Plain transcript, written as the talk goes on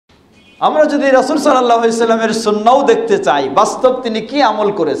আমরা যদি রাসূল সাল্লাল্লাহু আলাইহি সাল্লামের সুন্নাহও দেখতে চাই, বাস্তব তিনি কি আমল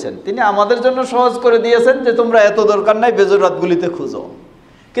করেছেন, তিনি আমাদের জন্য সহজ করে দিয়েছেন যে তোমরা এত দরকার নাই বেজর রাতগুলিতে খুঁজো,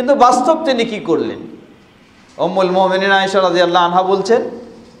 কিন্তু বাস্তব তিনি কি করলেন? উম্মুল মুমিনিন আয়েশা রাদিয়াল্লাহু আনহা বলছেন,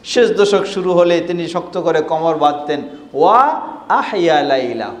 শেষ দশক শুরু হলে তিনি শক্ত করে কোমর বাঁধতেন, ওয়া আহইয়া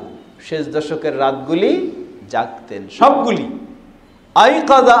লাইলাহু, শেষ দশকের রাতগুলি জাগতেন, সবগুলি।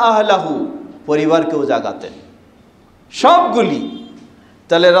 আইকাযা আহলাহু, পরিবারকেও জাগাতেন, সবগুলি।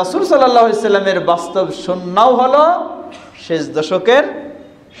 তাহলে রাসূল সাল্লাল্লাহু আলাইহি সাল্লামের বাস্তব সুন্নাহ হলো শেষ দশকের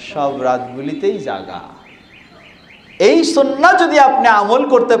সব রাতগুলিতেই জাগা। এই সুন্নাহ যদি আপনি আমল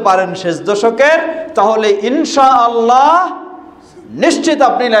করতে পারেন শেষ দশকের, তাহলে ইনশাআল্লাহ নিশ্চিত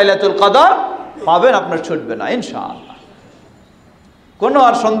আপনি লাইলাতুল কদর পাবেন, আপনার ছুটবে না ইনশাআল্লাহ। কোনো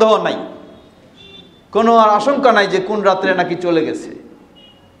আর সন্দেহ নাই, কোনো আর আশঙ্কা নাই যে কোন রাত্রে নাকি চলে গেছে।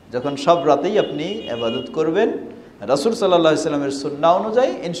 যখন সব রাতেই আপনি ইবাদত করবেন রাসূল সাল্লাল্লাহু আলাইহি সাল্লামের সুন্নাহ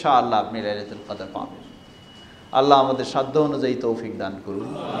অনুযায়ী, ইনশাআল্লাহ আপনি লাইলাতুল কদর পাবেন। আল্লাহ আমাদের সাধ্য অনুযায়ী তৌফিক দান করুন।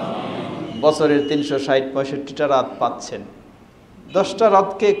 বছরের 360-65টা রাত পাচ্ছেন, 10টা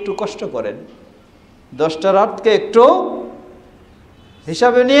রাতকে একটু কষ্ট করেন, 10টা রাতকে একটু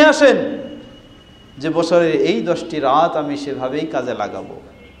হিসাবে নিয়ে আসেন যে বছরের এই 10টি রাত আমি সেভাবেই কাজে লাগাবো,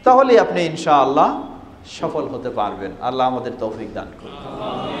 তাহলে আপনি ইনশাআল্লাহ সফল হতে পারবেন। আল্লাহ আমাদের তৌফিক দান করুন।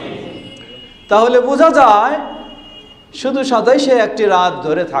 তাহলে বোঝা যায় শুধু 27-এ একটি রাত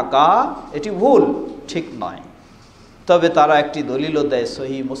ধরে থাকা এটি ভুল, ঠিক নয়। তবে তারা একটি দলিলও দেয়,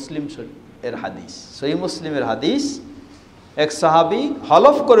 সহিহ মুসলিম এর হাদিস। সহিহ মুসলিমের হাদিস, এক সাহাবী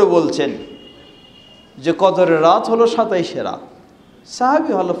হলফ করে বলছেন যে কদরের রাত হলো 27-এ রাত।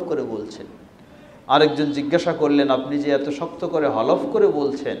 সাহাবী হলফ করে বলছেন। আরেকজন জিজ্ঞাসা করলেন, আপনি যে এত শক্ত করে হলফ করে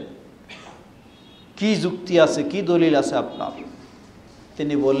বলছেন, কি যুক্তি আছে, কি দলিল আছে আপনার?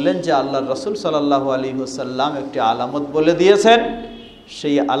 তিনি বললেন যে আল্লাহর রাসূল সাল্লাল্লাহু আলাইহি ওয়াসাল্লাম একটি আলামত বলে দিয়েছেন,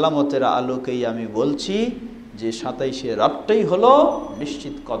 সেই আলামতের আলোকেই আমি বলছি যে 27-এ রাতটাই হলো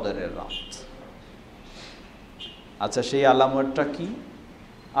নিশ্চিত কদরের রাত। আচ্ছা, সেই আলামতটা কি?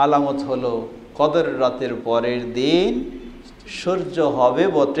 আলামত হলো কদরের রাতের পরের দিন সূর্য হবে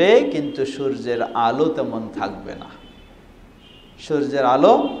বটে, কিন্তু সূর্যের আলো তেমন থাকবে না, সূর্যের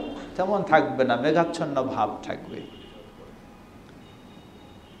আলো তেমন থাকবে না, মেঘাচ্ছন্ন ভাব থাকবে।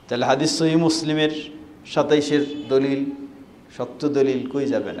 তাহলে হাদিস সহিহ মুসলিমের 27-এর দলিল, শক্ত দলিল, কই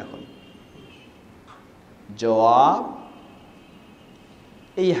যাবেন এখন? জবাব,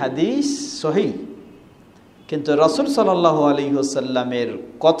 এই হাদিস সহিহ, কিন্তু রাসূল সাল্লাল্লাহু আলাইহি ওয়াসাল্লামের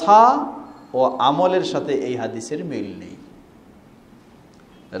কথা ও আমলের সাথে এই হাদিসের মিল নেই।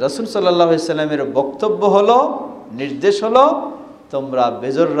 রাসূল সাল্লাল্লাহু আলাইহি ওয়াসাল্লামের বক্তব্য হলো, নির্দেশ হলো, তোমরা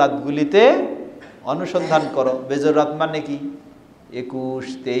বেজর রাতগুলিতে অনুসন্ধান করো। বেজর রাত মানে কি? 21,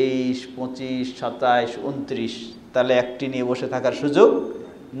 23, 25, 27, 29, তাহলে একটি নিয়ে বসে থাকার সুযোগ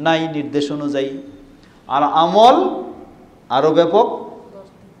নাই নির্দেশ অনুযায়ী। আর আমল আরও ব্যাপক,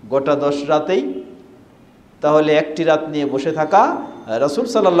 গোটা 10 রাতেই। তাহলে একটি রাত নিয়ে বসে থাকা রাসূল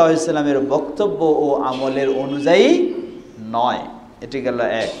সাল্লাল্লাহু আলাইহি ওয়াসাল্লামের বক্তব্য ও আমলের অনুযায়ী নয়। এটি গেল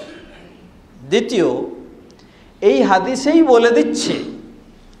এক। দ্বিতীয়, এই হাদিসেই বলে দিচ্ছে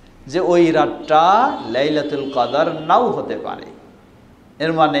যে ওই রাতটা লাইলাতুল কদর নাও হতে পারে।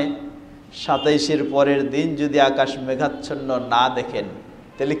 এর মানে 27-এর পরের দিন যদি আকাশ মেঘাচ্ছন্ন না দেখেন,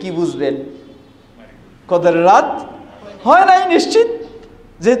 তাহলে কি বুঝবেন? কদরের রাত হয় নাই নিশ্চিত।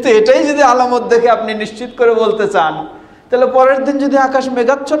 যেহেতু এটাই যদি আলামত দেখে আপনি নিশ্চিত করে বলতে চান, তাহলে পরের দিন যদি আকাশ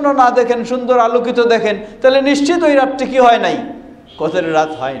মেঘাচ্ছন্ন না দেখেন, সুন্দর আলোকিত দেখেন, তাহলে নিশ্চিত ওই রাতটি কি হয় নাই? কদরের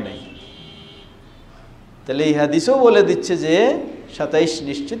রাত হয় নাই। তাহলে এই হাদিসও বলে দিচ্ছে যে 27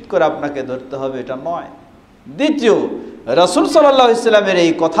 নিশ্চিত করে আপনাকে ধরতে হবে, এটা নয়। দ্বিতীয়, রাসূল সাল্লাল্লাহু আলাইহি ওয়াসাল্লামের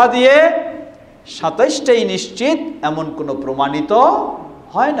এই কথা দিয়ে 27টাই নিশ্চিত এমন কোনো প্রমাণিত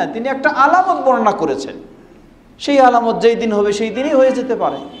হয় না। তিনি একটা আলামত বর্ণনা করেছেন, সেই আলামত যেই দিন হবে সেই দিনই হয়ে যেতে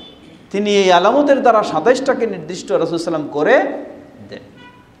পারে। তিনি এই আলামতের দ্বারা 27টাকে নির্দিষ্ট রাসূল সাল্লাম করে দেন।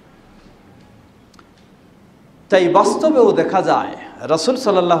 তাই বাস্তবেও দেখা যায় রাসূল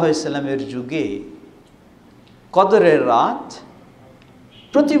সাল্লাল্লাহু আলাইহি ওয়াসাল্লামের যুগে কদরের রাত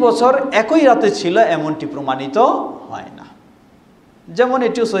প্রতি বছর একই রাতে ছিল এমনটি প্রমাণিত হয় না। যেমন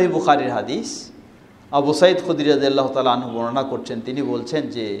এটিও সহিহ বুখারীর হাদিস। আবু সাঈদ খুদরী রাদিয়াল্লাহু তাআলা আনহু বর্ণনা করছেন, তিনি বলছেন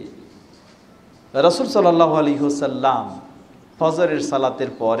যে রাসূল সাল্লাল্লাহু আলাইহি ওয়াসাল্লাম ফজরের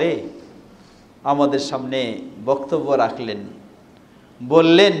সালাতের পরে আমাদের সামনে বক্তব্য রাখলেন,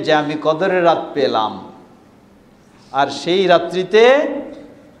 বললেন যে আমি কদরের রাত পেলাম, আর সেই রাত্রিতে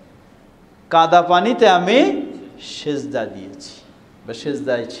কাদা পানিতে আমি সেজদা দিয়েছি বা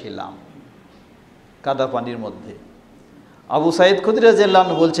সেজদায় ছিলাম কাদা পানির মধ্যে। আবু সাঈদ খুদরী রাদিয়াল্লাহু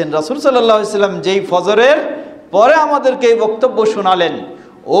আনহু বলছেন, রাসূল সাল্লাল্লাহু আলাইহি ওয়াসাল্লাম যেই ফজরের পরে আমাদেরকে এই বক্তব্য শোনালেন,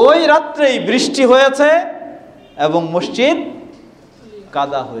 ওই রাত্রেই বৃষ্টি হয়েছে এবং মসজিদ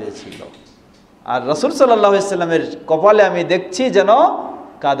কাদা হয়েছিল। আর রাসূল সাল্লাল্লাহু আলাইহি সাল্লামের কপালে আমি দেখছি যেন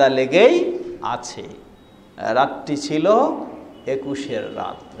কাদা লেগেই আছে। রাতটি ছিল 21-এর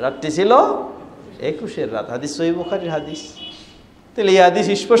রাত। রাতটি ছিল 21-এর রাত। হাদিস সহিহ বুখারীর হাদিস। তাহলে এই হাদিস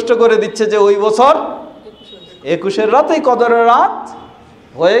স্পষ্ট করে দিচ্ছে যে ওই বছর 21-এর রাতেই কদরের রাত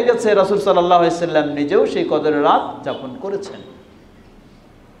হয়ে গেছে। রাসূল সাল্লাল্লাহু আলাইহি সাল্লাম নিজেও সেই কদরের রাত যাপন করেছেন।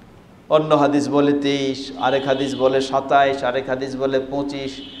 অন্য হাদিস বলে 23, আরেক হাদিস বলে 27, আরেক হাদিস বলে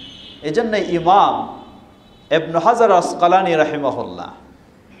 25। এই জন্য ইমাম ইবনে হাজার আসকালানী রাহিমাহুল্লাহ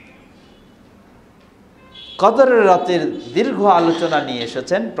কদরের রাতের দীর্ঘ আলোচনা নিয়ে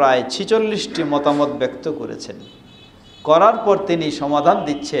এসেছেন, প্রায় 46টি মতামত ব্যক্ত করেছেন। করার পর তিনি সমাধান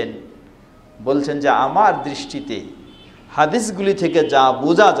দিচ্ছেন, বলছেন যে আমার দৃষ্টিতে হাদিসগুলি থেকে যা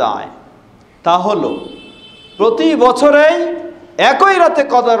বোঝা যায় তা হলো প্রতি বছরেই একই রাতে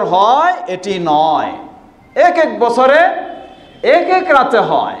কদর হয় এটি নয়, এক এক বছরে এক এক রাতে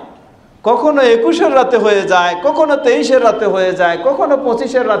হয়। কখনো 21-এর রাতে হয়ে যায়, কখনো 23-এর রাতে হয়ে যায়, কখনো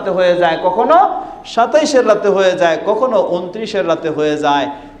 25-এর রাতে হয়ে যায়, কখনো 27-এর রাতে হয়ে যায়, কখনো 29-এর রাতে হয়ে যায়।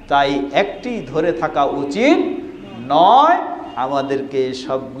 তাই একটি ধরে থাকা উচিত নয়, আমাদেরকে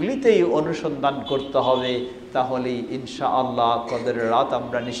সবগুলিতেই অনুসন্ধান করতে হবে, তাহলেই ইনশাআল্লাহ কদরের রাত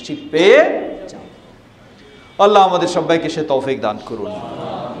আমরা নিশ্চিত পেয়ে যাব। আল্লাহ আমাদের সবাইকে সে তৌফিক দান করুন।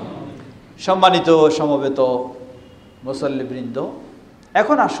 সম্মানিত সমবেত মুসল্লিবৃন্দ,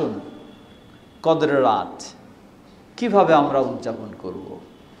 এখন আসুন কদরের রাত কিভাবে আমরা উদযাপন করব।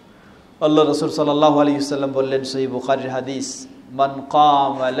 আল্লাহ রাসূল সাল্লাল্লাহু আলাইহি ওয়াসাল্লাম বললেন, সহিহ বুখারীর হাদিস, মান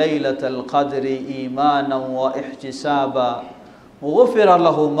কামা লাইলাতাল কদরি ঈমানান ওয়া ইহতিসাবা গুফিরা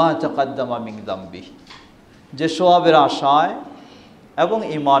লাহু মা তাকাদ্দামা মিন যামবিহি। যে সওয়াবের আশায় এবং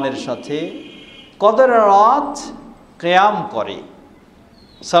ঈমানের সাথে কদরের রাত কিয়াম করে,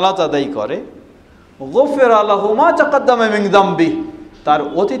 সালাত আদায় করে, গুফিরা লাহু মা তাকাদ্দামা মিন যামবিহি, তার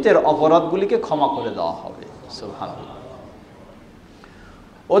অতীতের অপরাধগুলিকে ক্ষমা করে দেওয়া হবে। সুবহানাল্লাহ।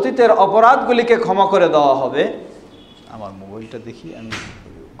 অতীতের অপরাধগুলিকে ক্ষমা করে দেওয়া হবে। আমার মোবাইলটা দেখি, আমি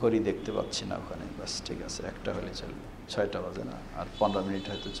ঘড়ি দেখতে পাচ্ছি না ওখানে। বাস ঠিক আছে, একটা হলে চলবে, 6টা বাজে না, আর 15 মিনিট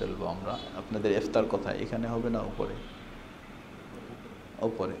হয়তো চলবো আমরা। আপনাদের ইফতার কোথায়, এখানে হবে না উপরে?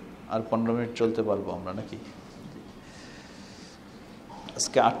 উপরে আর 15 মিনিট চলতে পারবো আমরা নাকি?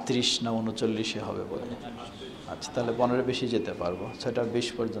 আজকে 38 না 39-এ হবে বলে। আচ্ছা, তাহলে 15 বেশি যেতে পারবো, 6:20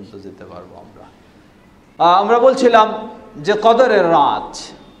 পর্যন্ত যেতে পারবো আমরা। আমরা বলছিলাম যে কদরের রাত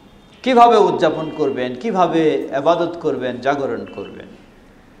কিভাবে উদযাপন করবেন, কিভাবে ইবাদত করবেন, জাগরণ করবেন।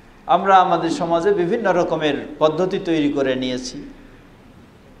 আমরা আমাদের সমাজে বিভিন্ন রকমের পদ্ধতি তৈরি করে নিয়েছি।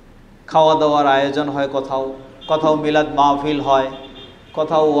 খাওয়া দাওয়ার আয়োজন হয়, কোথাও কোথাও মিলাদ মাহফিল হয়,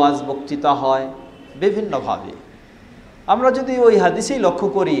 কোথাও ওয়াজ বক্তৃতা হয়, বিভিন্নভাবে। আমরা যদি ওই হাদিসেই লক্ষ্য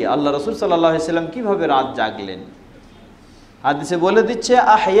করি, আল্লাহ রাসূল সাল্লাল্লাহু আলাইহি সাল্লাম কিভাবে রাত জাগলেন, হাদিসে বলে দিচ্ছে,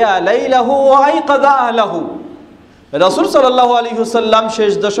 আহইয়া লাইলাহু ওয়া আইকাযা আহলাহু। রাসূল সাল্লাল্লাহু আলাইহি ওয়াসাল্লাম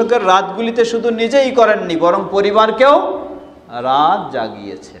শেষ দশকের রাতগুলিতে শুধু নিজেই করেননি, বরং পরিবারকেও রাত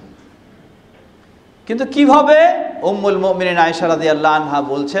জাগিয়েছেন। কিন্তু কিভাবে? উম্মুল মুমিনিন আয়েশা রাদিয়াল্লাহু আনহা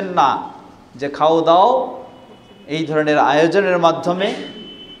বলছেন না যে খাও দাও এই ধরনের আয়োজনের মাধ্যমে,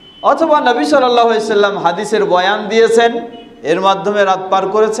 অথবা নবী সাল্লাল্লাহু আলাইহি সাল্লাম হাদিসের বয়ান দিয়েছেন, এর মাধ্যমে রাত পার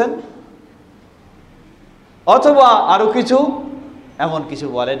করেছেন, অথবা আরো কিছু, এমন কিছু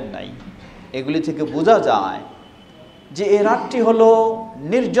বলেন নাই। এগুলি থেকে বোঝা যায় যে এই রাতটি হলো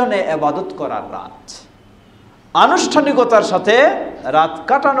নির্জনে ইবাদত করার রাত, আনুষ্ঠানিকতার সাথে রাত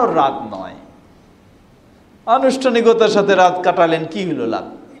কাটানোর রাত নয়। আনুষ্ঠানিকতার সাথে রাত কাটালেন, কি হলো লাভ?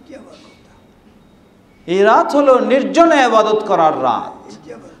 এই রাত হলো নির্জনে ইবাদত করার রাত।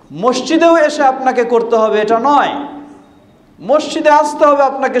 মসজিদেও এসে আপনাকে করতে হবে এটা নয়, মসজিদে আসতে হবে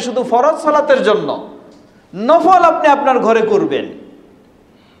আপনাকে শুধু ফরজ সালাতের জন্য, নফল আপনি আপনার ঘরে করবেন।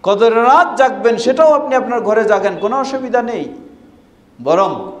 কদরের রাত জাগবেন, সেটাও আপনি আপনার ঘরে জাগেন, কোনো অসুবিধা নেই।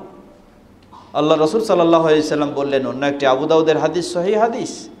 বরং আল্লাহ রাসূল সাল্লাল্লাহু আলাইহি সাল্লাম বললেন, অন্য একটি আবু দাউদের হাদিস, সহিহ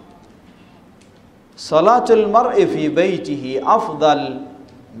হাদিস, সালাতুল মারই ফি বাইতিহি আফদাল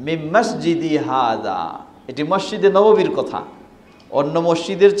মিন মসজিদি হাযা। এটি মসজিদে নববীর কথা। অন্য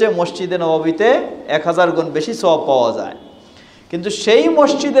মসজিদের চেয়ে মসজিদে নববীতে 1000 গুণ বেশি সওয়াব পাওয়া যায়। কিন্তু সেই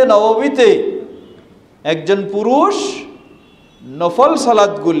মসজিদে নববীতে একজন পুরুষ নফল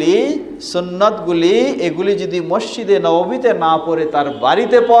সালাতগুলি, সুন্নাতগুলি, এগুলি যদি মসজিদে নববীতে না পড়ে তার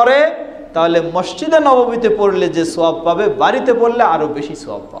বাড়িতে পড়ে, তাহলে মসজিদে নববীতে পড়লে যে সওয়াব পাবে, বাড়িতে পড়লে আরো বেশি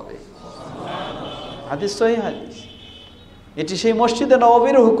সওয়াব পাবে। হাদিস সহিহ হাদিস। এটি সেই মসজিদে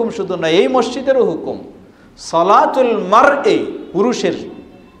নববীর হুকুম শুধু নয়, এই মসজিদেরও হুকুম। সালাতুল মারই, পুরুষের,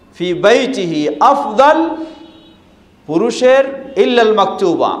 ফি বাইতিহি আফদাল, পুরুষের ইল্লাল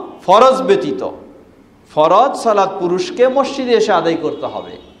মাকতুবা, ফরজ ব্যতীত। ফরজ সালাত পুরুষকে মসজিদে এসে আদায় করতে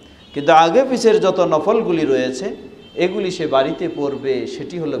হবে, কিন্তু আগে পিছের যত নফলগুলি রয়েছে এগুলি সে বাড়িতে পড়বে,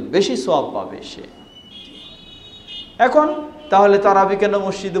 সেটি হলো বেশি সওয়াব পাবে সে। এখন তাহলে তারাবি কেন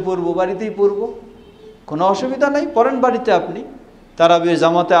মসজিদে পড়বো, বাড়িতেই পড়বো, কোনো অসুবিধা নেই, পড়েন বাড়িতে আপনি। তারাবির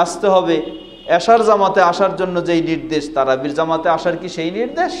জামাতে আসতে হবে, এশার জামাতে আসার জন্য যেই নির্দেশ, তারাবির জামাতে আসার কি সেই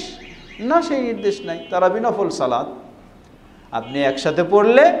নির্দেশ? না, সেই নির্দেশ নাই। তারাবি নফল সালাত, আপনি একসাথে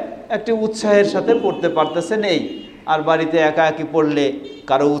পড়লে একটি উৎসাহের সাথে পড়তে পারতেছেন এই, আর বাড়িতে একা একই পড়লে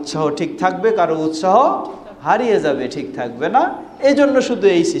কারো উৎসাহ ঠিক থাকবে, কারো উৎসাহ হারিয়ে যাবে, ঠিক থাকবে না। এই জন্য শুধু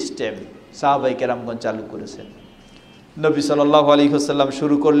এই সিস্টেম সাহাবায়ে কেরামগণ চালু করেছেন। নবী সাল্লাল্লাহু আলাইহি ওয়াসাল্লাম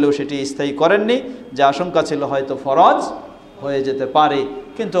শুরু করলেও সেটি স্থায়ী করেননি, যে আশঙ্কা ছিল হয়তো ফরজ হয়ে যেতে পারে।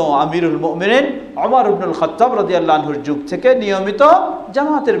 কিন্তু আমিরুল মুমিনিন ওমর ইবনুল খাত্তাব রাদিয়াল্লাহু আনহুর যুগ থেকে নিয়মিত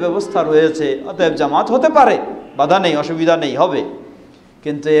জামাতের ব্যবস্থা রয়েছে, অতএব জামাত হতে পারে, বাধা নেই, অসুবিধা নেই, হবে।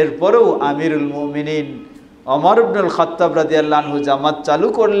 কিন্তু এরপরেও আমিরুল মুমিনিন ওমর ইবনুল খাত্তাব রাদিয়াল্লাহু আনহু জামাত চালু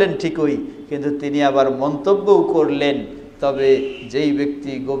করলেন ঠিকই, কিন্তু তিনি আবার মন্তব্যও করলেন, তবে যেই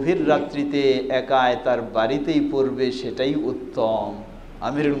ব্যক্তি গভীর রাত্রিতে একাই তার বাড়িতেই পড়বে সেটাই উত্তম।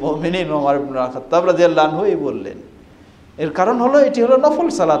 আমিরুল মুমিনিন ওমর ইবনুল খাত্তাব রাদিয়াল্লাহু আনহু এই বললেন। এর কারণ হলো এটি হলো নফল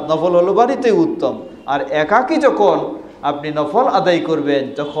সালাত, নফল হলো বাড়িতেই উত্তম। আর একাকী যখন আপনি নফল আদায় করবেন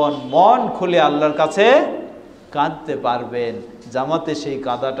তখন মন খুলে আল্লাহর কাছে কাঁদতে পারবেন, জামাতে সেই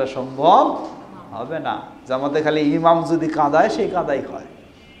কাঁদাটা সম্ভব হবে না। জামাতে খালি ইমাম যদি কাঁদায় সেই কাঁদাই হয়,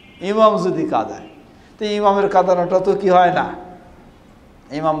 ইমাম যদি কাঁদায়, তো ইমামের কাঁদানোটা তো কি হয় না।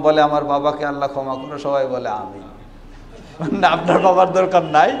 ইমাম বলে আমার বাবাকে আল্লাহ ক্ষমা করো, সবাই বলে আমিন। না, আপনার বাবার দরকার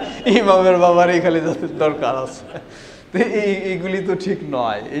নাই, ইমামের বাবারই খালি দরকার আছে। তো এইগুলি তো ঠিক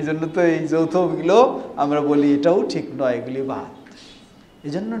নয়, এই জন্য তো এই যৌথগুলো আমরা বলি এটাও ঠিক নয়, এগুলি বাদ।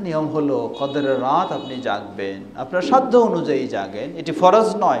 এই জন্য নিয়ম হলো কদরের রাত আপনি জাগবেন, আপনার সাধ্য অনুযায়ী জাগেন। এটি ফরজ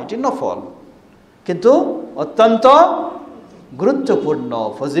নয়, এটি নফল, কিন্তু অত্যন্ত গুরুত্বপূর্ণ,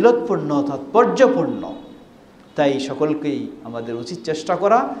 ফজিলতপূর্ণ, তাৎপর্যপূর্ণ। তাই সকলকেই আমাদের উচিত চেষ্টা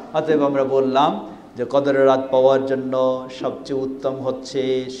করা। অতএব আমরা বললাম যে কদরের রাত পাওয়ার জন্য সবচেয়ে উত্তম হচ্ছে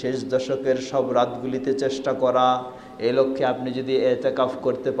শেষ দশকের সব রাতগুলিতে চেষ্টা করা। এই লক্ষ্যে আপনি যদি এতেকাফ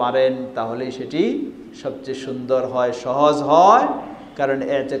করতে পারেন তাহলেই সেটি সবচেয়ে সুন্দর হয়, সহজ হয়। কারণ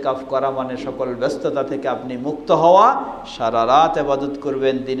এতেকাফ করা মানে সকল ব্যস্ততা থেকে আপনি মুক্ত হওয়া, সারা রাত ইবাদত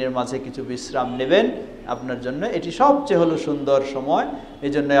করবেন, দিনের মাঝে কিছু বিশ্রাম নেবেন, আপনার জন্য এটি সবচেয়ে হলো সুন্দর সময়।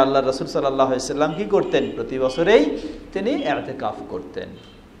 এই জন্য আল্লাহ রাসূল সাল্লাল্লাহু আলাইহি ওয়াসাল্লাম কি করতেন, প্রতি বছরেই তিনি এতেকাফ করতেন।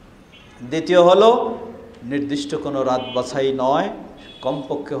 দ্বিতীয় হলো নির্দিষ্ট কোনো রাত বাছাই নয়,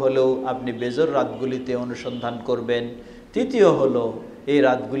 কমপক্ষে হলেও আপনি বেজর রাতগুলিতে অনুসন্ধান করবেন। তৃতীয় হলো এই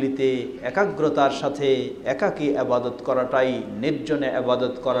রাতগুলিতে একাগ্রতার সাথে একাকী আবাদত করাটাই, নির্জনে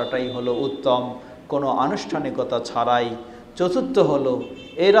আবাদত করাটাই হলো উত্তম, কোনো আনুষ্ঠানিকতা ছাড়াই। চতুর্থ হলো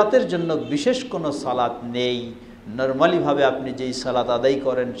এই রাতের জন্য বিশেষ কোনো সালাত নেই, নরমালিভাবে আপনি যেই সালাত আদায়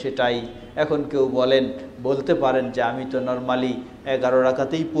করেন সেটাই। এখন কেউ বলতে পারেন যে আমি তো নরমালি 11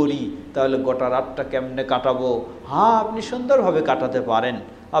 রাকাতেই পড়ি, তাহলে গোটা রাতটা কেমনে কাটাবো? হ্যাঁ, আপনি সুন্দরভাবে কাটাতে পারেন,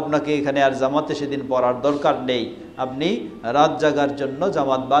 আপনাকে এখানে আর জামাতে সেদিন পড়ার দরকার নেই। আপনি রাত জাগার জন্য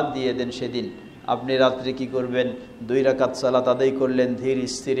জামাত বাদ দিয়ে দেন। সেদিন আপনি রাত্রে কি করবেন, 2 রাকাত সালাত আদায় করলেন ধীর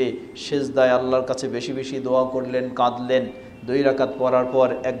স্থিরে, সেজদায় আল্লাহর কাছে বেশি বেশি দোয়া করলেন, কাঁদলেন। 2 রাকাত পড়ার পর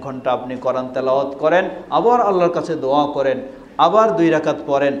 1 ঘন্টা আপনি কোরআন তেলাওয়াত করেন, আবার আল্লাহর কাছে দোয়া করেন, আবার 2 রাকাত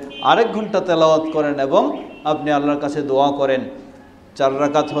পড়েন, আরেক ঘন্টা তেলাওয়াত করেন এবং আপনি আল্লাহর কাছে দোয়া করেন। 4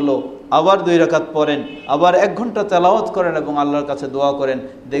 রাকাত হলো, আবার 2 রাকাত পড়েন, আবার 1 ঘন্টা তেলাওয়াত করেন এবং আল্লাহর কাছে দোয়া করেন।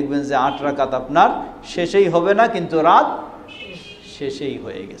 দেখবেন যে 8 রাকাত আপনার শেষেই হবে না, কিন্তু রাত শেষেই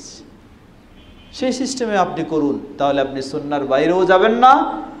হয়ে গেছে। সেই সিস্টেমে আপনি করুন, তাহলে আপনি সুন্নাহর বাইরেও যাবেন না,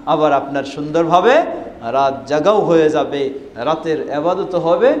 আবার আপনার সুন্দরভাবে রাত জাগাও হয়ে যাবে, রাতের ইবাদত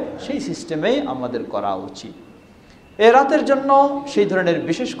হবে। সেই সিস্টেমেই আমাদের করা উচিত। এই রাতের জন্য সেই ধরনের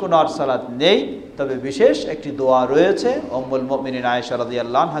বিশেষ কোনো আর সালাত নেই, তবে বিশেষ একটি দোয়া রয়েছে উম্মুল মুমিনিন আয়েশা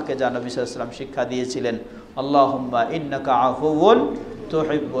রাদিয়াল্লাহু আনহাকে যা নবী সাল্লাল্লাহু আলাইহি ওয়াসাল্লাম শিক্ষা দিয়েছিলেন, আল্লাহুম্মা ইন্নাকা আফুউন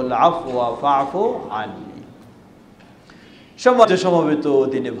তুহিব্বুল আফওয়া ফাআফু আননি। সমবেত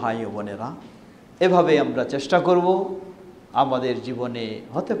দিনে ভাই ও বোনেরা, এভাবে আমরা চেষ্টা করব। আমাদের জীবনে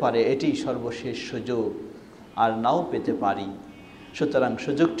হতে পারে এটি সর্বশেষ সুযোগ, আর নাও পেতে পারি। সুতরাং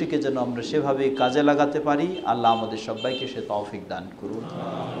সুযোগটিকে যেন আমরা সেভাবে কাজে লাগাতে পারি। আল্লাহ আমাদের সবাইকে সে তৌফিক দান করুন।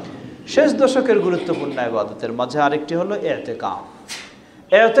 শেষ দশকের গুরুত্বপূর্ণ ইবাদতের মাঝে আরেকটি হলো ইতিকাফ।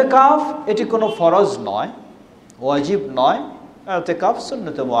 ইতিকাফ এটি কোনো ফরজ নয়, ওয়াজিব নয়। ইতিকাফ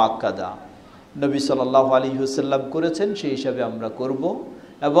সুন্নাত মুআক্কাদা, নবী সাল্লাল্লাহু আলাইহি ওয়াসাল্লাম করেছেন, সেই হিসাবে আমরা করব।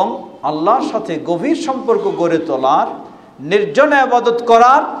 এবং আল্লাহর সাথে গভীর সম্পর্ক গড়ে তোলার, নির্জনে ইবাদত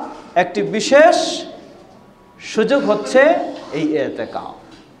করার একটি বিশেষ সুযোগ হচ্ছে এই ইতিকাফ।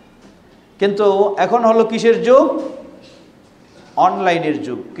 কিন্তু এখন হলো কিসের যুগ? অনলাইনের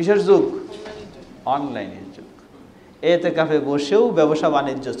যুগ। কিসের যুগ? অনলাইনের যুগ। ইতিকাফে বসেও ব্যবসা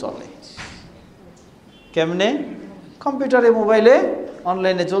বাণিজ্য চলে। কেমনে? কম্পিউটারে, মোবাইলে,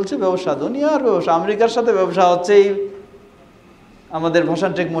 অনলাইনে চলছে ব্যবসা, দুনিয়ার ব্যবসা। আমেরিকার সাথে ব্যবসা হচ্ছে এই আমাদের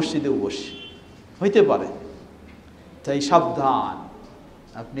ভাসানটেক মসজিদেও বসে হইতে পারে। তাই সাবধান,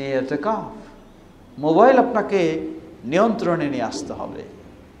 আপনি ইতিকাফ, মোবাইল আপনাকে নিয়ন্ত্রণে নিয়ে আসতে হবে।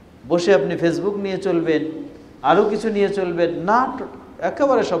 বসে আপনি ফেসবুক নিয়ে চলবেন, আরও কিছু নিয়ে চলবেন না,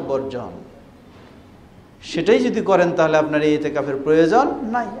 একেবারে সব বর্জন। সেটাই যদি করেন তাহলে আপনার এই ইতিকাফের প্রয়োজন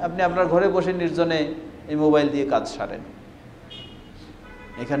নাই। আপনি আপনার ঘরে বসে নির্জনে এই মোবাইল দিয়ে কাজ সারেন।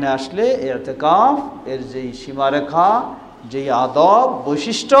 এখানে আসলে ইতিকাফ এর যেই সীমারেখা, যেই আদব,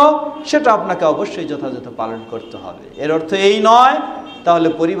 বৈশিষ্ট্য, সেটা আপনাকে অবশ্যই যথাযথ পালন করতে হবে। এর অর্থ এই নয় তাহলে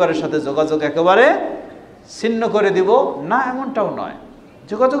পরিবারের সাথে যোগাযোগ একেবারে ছিন্ন করে দিব না, এমনটাও নয়।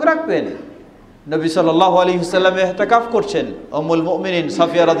 যোগাযোগ রাখবেন। নবী সাল্লাল্লাহু আলাইহি ওয়াসাল্লাম ইতিকাফ করছেন, উম্মুল মুমিনিন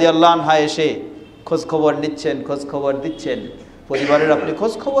সাফিয়া রাদিয়াল্লাহু আনহা এসে খোঁজ খবর নিচ্ছেন, খোঁজ খবর দিচ্ছেন। পরিবারের আপনি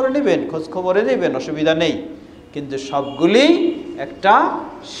খোঁজ খবর নেবেন, খোঁজ খবরে নেবেন, অসুবিধা নেই। কিন্তু সবগুলি একটা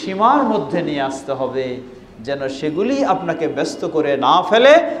সীমার মধ্যে নিয়ে আসতে হবে, যেন সেগুলি আপনাকে ব্যস্ত করে না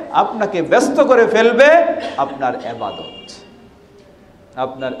ফেলে। আপনাকে ব্যস্ত করে ফেলবে আপনার ইবাদত,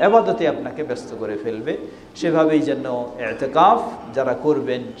 আপনার ইবাদতে আপনাকে ব্যস্ত করে ফেলবে। সেভাবেই যেন ইতিকাফ যারা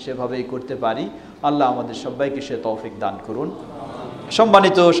করবেন সেভাবেই করতে পারি। আল্লাহ আমাদের সবাইকে সে তৌফিক দান করুন।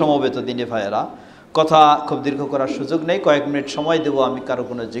 সম্মানিত সমবেত দিনী ভাইয়েরা, কথা খুব দীর্ঘ করার সুযোগ নেই, কয়েক মিনিট সময় দেব আমি কারো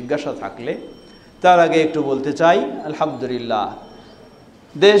কোনো জিজ্ঞাসা থাকলে। তার আগে একটু বলতে চাই, আলহামদুলিল্লাহ,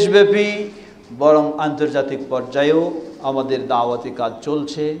 দেশব্যাপী বরং আন্তর্জাতিক পর্যায়েও আমাদের দাওয়াতি কাজ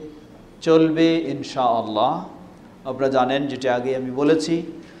চলছে, চলবে ইনশাআল্লাহ। আপনারা জানেন, যেটা আগে আমি বলেছি,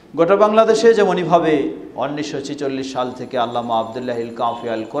 গোটা বাংলাদেশে যেমনইভাবে 1946 সাল থেকে আল্লামা আবদুল্লাহিল কাফি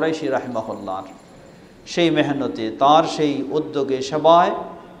আল কুরাইশি রাহিমাহুল্লাহর সেই মেহনতে, তার সেই উদ্যোগে, সেবায়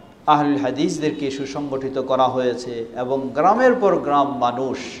আহলুল হাদিসদেরকে সুসংগঠিত করা হয়েছে এবং গ্রামের পর গ্রাম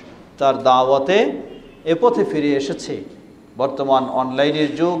মানুষ তার দাওয়াতে এ পথে ফিরে এসেছে। বর্তমান অনলাইনের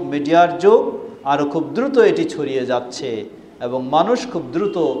যুগ, মিডিয়ার যুগ, আরও খুব দ্রুত এটি ছড়িয়ে যাচ্ছে এবং মানুষ খুব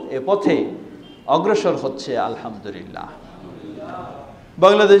দ্রুত এ পথে অগ্রসর হচ্ছে। আলহামদুলিল্লাহ,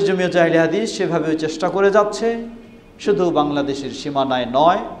 বাংলাদেশ জমিয়ত আহলে হাদিস সেভাবেও চেষ্টা করে যাচ্ছে। শুধু বাংলাদেশের সীমানায়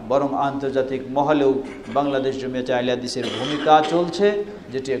নয়, বরং আন্তর্জাতিক মহলেও বাংলাদেশ জমিয়ত আহলে হাদিসের ভূমিকা চলছে।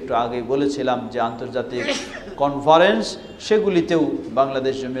 যেটি একটু আগেই বলেছিলাম যে আন্তর্জাতিক কনফারেন্স, সেগুলিতেও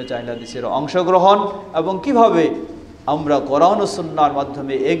বাংলাদেশ জমিয়ত আহলে হাদিসের অংশগ্রহণ এবং কিভাবে আমরা কোরআন ও সুন্নাহর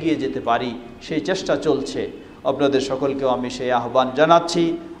মাধ্যমে এগিয়ে যেতে পারি সেই চেষ্টা চলছে। আপনাদের সকলকেও আমি সেই আহ্বান জানাচ্ছি,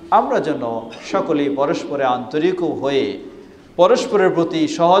 আমরা যেন সকলেই পরস্পরে আন্তরিক হয়ে, পরস্পরের প্রতি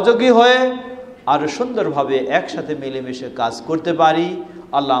সহযোগী হয়ে আরও সুন্দরভাবে একসাথে মিলেমিশে কাজ করতে পারি।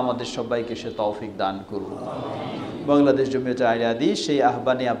 আল্লাহ আমাদের সবাইকে সে তৌফিক দান করুন। বাংলাদেশ জমিয়ত আহলে হাদিস সেই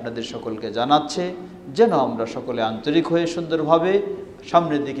আহ্বানে আপনাদের সকলকে জানাচ্ছে যেন আমরা সকলে আন্তরিক হয়ে সুন্দরভাবে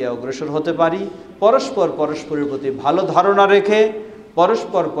সামনের দিকে অগ্রসর হতে পারি, পরস্পরের প্রতি ভালো ধারণা রেখে,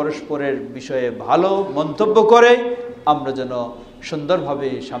 পরস্পরের বিষয়ে ভালো মন্তব্য করে আমরা যেন সুন্দরভাবে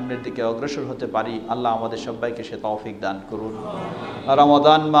সামনের দিকে অগ্রসর হতে পারি। আল্লাহ আমাদের সবাইকে সে তৌফিক দান করুন।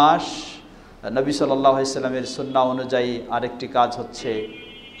 রমাদান মাস, নবী সাল্লাল্লাহু আলাইহি ওয়াসাল্লামের সুন্নাহ অনুযায়ী আরেকটি কাজ হচ্ছে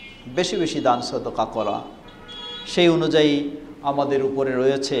বেশি বেশি দান সদকা করা। সেই অনুযায়ী আমাদের উপরে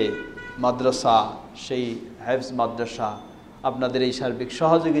রয়েছে মাদ্রাসা, সেই হাফেজ মাদ্রাসা। আপনাদের এই সার্বিক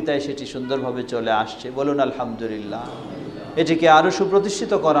সহযোগিতায় সেটি সুন্দরভাবে চলে আসছে, বলুন আলহামদুলিল্লাহ। এটিকে আরও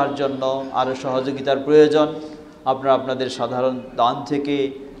সুপ্রতিষ্ঠিত করার জন্য আরও সহযোগিতার প্রয়োজন। আপনারা আপনাদের সাধারণ দান থেকে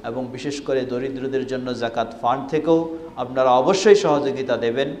এবং বিশেষ করে দরিদ্রদের জন্য যাকাত ফান্ড থেকেও আপনারা অবশ্যই সহযোগিতা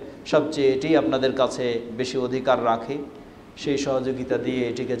দেবেন। সবচেয়ে এটি আপনাদের কাছে বেশি অধিকার রাখে। সেই সহযোগিতা দিয়ে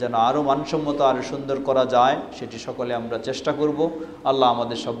এটিকে যেন আরও মানসম্মত, আরও সুন্দর করা যায়, সেটি সকলে আমরা চেষ্টা করব। আল্লাহ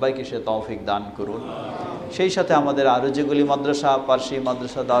আমাদের সবাইকে সে তৌফিক দান করুন। সেই সাথে আমাদের আরও যেগুলি মাদ্রাসা, পার্সি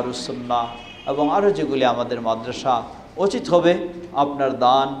মাদ্রাসা, দারুস সুন্নাহ এবং আরও যেগুলি আমাদের মাদ্রাসা, উচিত হবে আপনার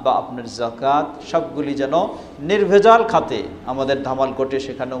দান বা আপনার যাকাত সবগুলি যেন নির্ভেজাল খাতে, আমাদের ধামালকোটে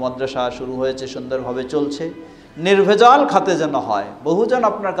সেখানেও মাদ্রাসা শুরু হয়েছে, সুন্দরভাবে চলছে, নির্ভেজাল খাতে যেন হয়। বহুজন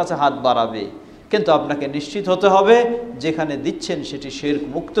আপনার কাছে হাত বাড়াবে, কিন্তু আপনাকে নিশ্চিত হতে হবে যেখানে দিচ্ছেন সেটি শিরক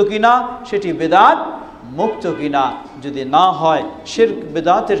মুক্ত কিনা, সেটি বেদাত মুক্ত কিনা। যদি না হয়, শিরক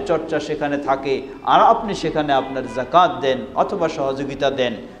বেদাতের চর্চা সেখানে থাকে, আর আপনি সেখানে আপনার যাকাত দেন অথবা সহযোগিতা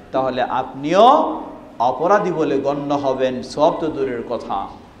দেন, তাহলে আপনিও অপরাধী বলে গণ্য হবেন, সওয়াব তো দূরের কথা।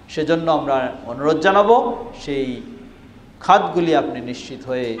 সেজন্য আমরা অনুরোধ জানাবো সেই খাতগুলি আপনি নিশ্চিত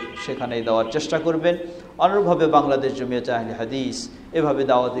হয়ে সেখানেই দেওয়ার চেষ্টা করবেন। অনুরূপভাবে বাংলাদেশ জমিয়ত আহলে হাদিস এভাবে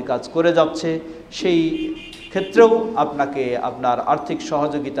দাওয়াতি কাজ করে যাচ্ছে। সেই ক্ষেত্রেও আপনাকে আপনার আর্থিক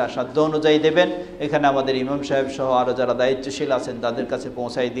সহযোগিতা সাধ্য অনুযায়ী দেবেন। এখানে আমাদের ইমাম সাহেব সহ আরও যারা দায়িত্বশীল আছেন তাদের কাছে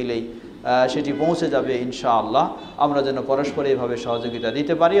পৌঁছাই দিলেই সেটি পৌঁছে যাবে ইনশাআল্লাহ। আমরা যেন পরস্পর এইভাবে সহযোগিতা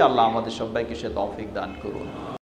দিতে পারি। আল্লাহ আমাদের সবাইকে সে তৌফিক দান করুন।